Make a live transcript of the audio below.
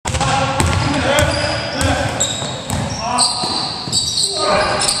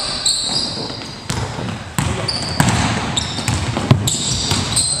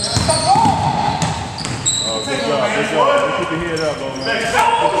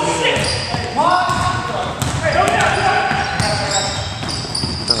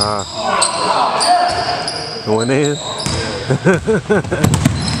Going in. Okay,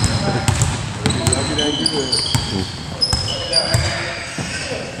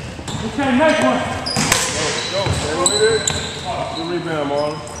 next one. Go. Stay with it. Good rebound,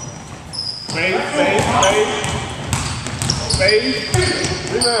 Marlon. Space.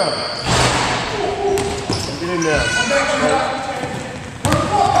 Rebound. Get in there.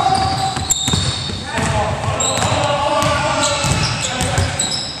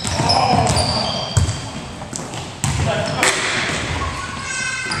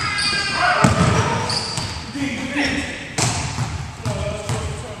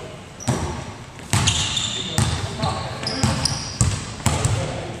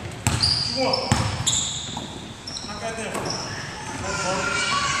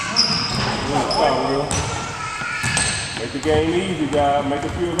 Make the game easy, guys. Make a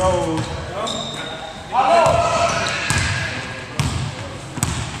few of those.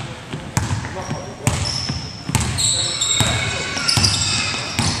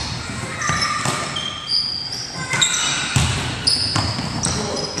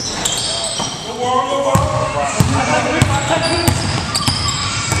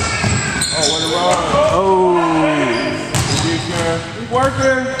 Oh, what a run. Oh. Keep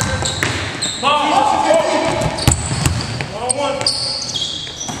working.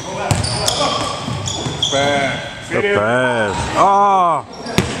 Bad. The pass. Ah.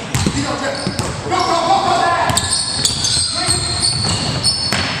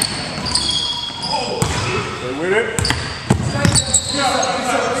 Stay with it.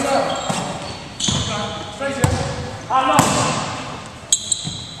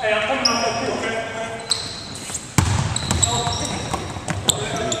 Hey, I'm coming off that field, okay?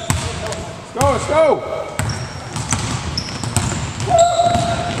 Let's go.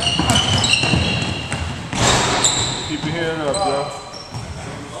 Keep your head up, Geoff.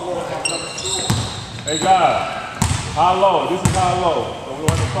 Hey guys, high low. This is high low. So we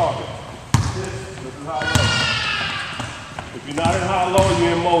don't have to talk it. This is high low. If you're not in high low,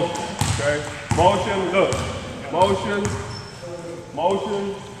 you're in motion. Okay? Motion, look. Motion,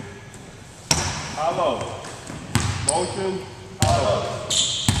 high low. Motion, high low.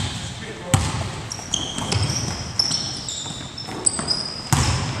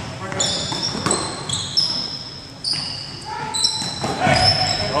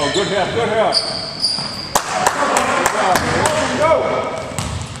 Oh, good help. Good job, man. Go.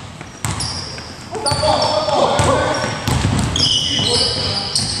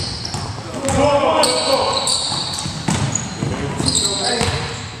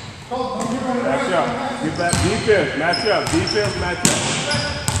 Match up. Get back. Defense. Match up.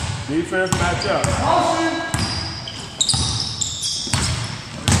 Defense. Match up.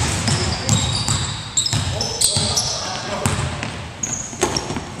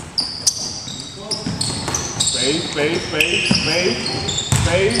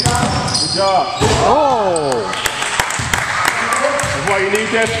 Space. Good job. Oh. That's why you need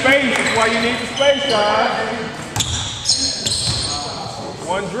that space. That's why you need the space, guys.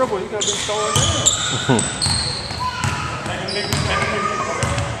 One dribble, you gotta be throwing down.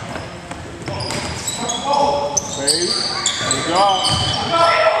 Space. Good job.